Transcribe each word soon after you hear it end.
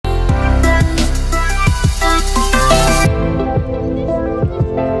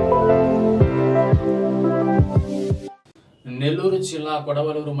నెల్లూరు జిల్లా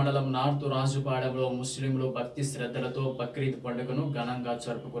కొడవలూరు మండలం నార్త్ రాజుపాడెంలో ముస్లింలు భక్తి శ్రద్ధలతో బక్రీద్ పండుగను ఘనంగా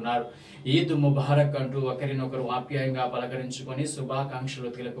జరుపుకున్నారు. ఈద్ ముబారక్ అంటూ ఒకరినొకరు ఆప్యాయంగా పలకరించుకొని శుభాకాంక్షలు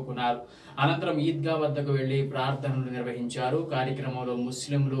తెలుపుకున్నారు. అనంతరం ఈద్గా వద్దకు వెళ్లి ప్రార్థనలు నిర్వహించారు. కార్యక్రమంలో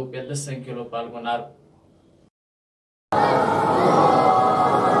ముస్లింలు పెద్ద సంఖ్యలో పాల్గొన్నారు.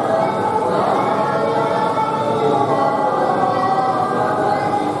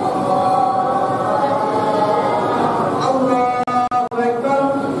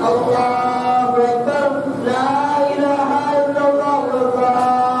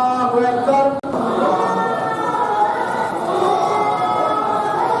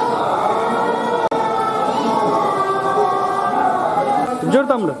 जोर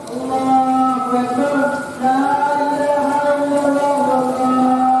तम्मुडु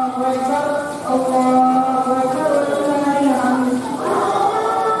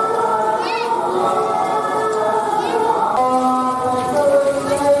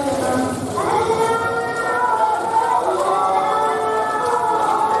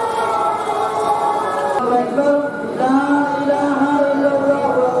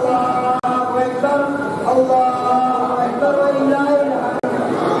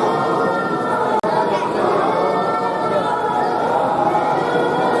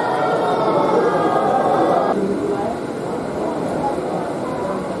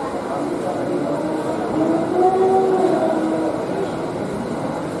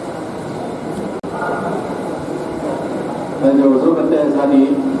जो वजू करते हैं साथी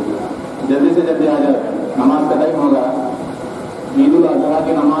जल्दी से जल्दी आ जाए। नमाज का टाइम होगा। ईद उल अजहा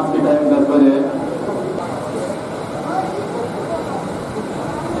की नमाज की टाइम 10 बजे।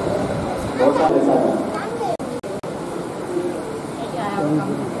 बहुत सारे साथी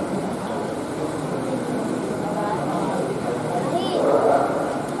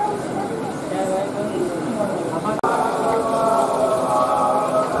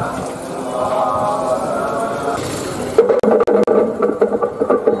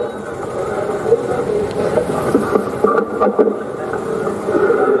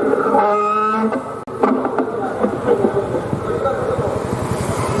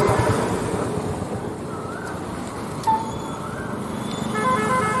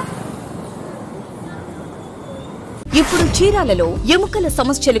ఇప్పుడు చీరాలలో ఎముకల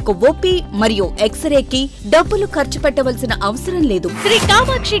సమస్యలకు ఓపీ మరియు ఎక్స్రేకి డబ్బులు ఖర్చు పెట్టవలసిన అవసరం లేదు. Shri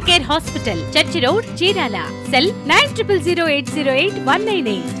Kamakshi care hospital, church road, Chirala. Cell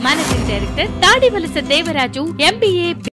 9008081998. Managing director Tadivalasa Devaraju, MBA.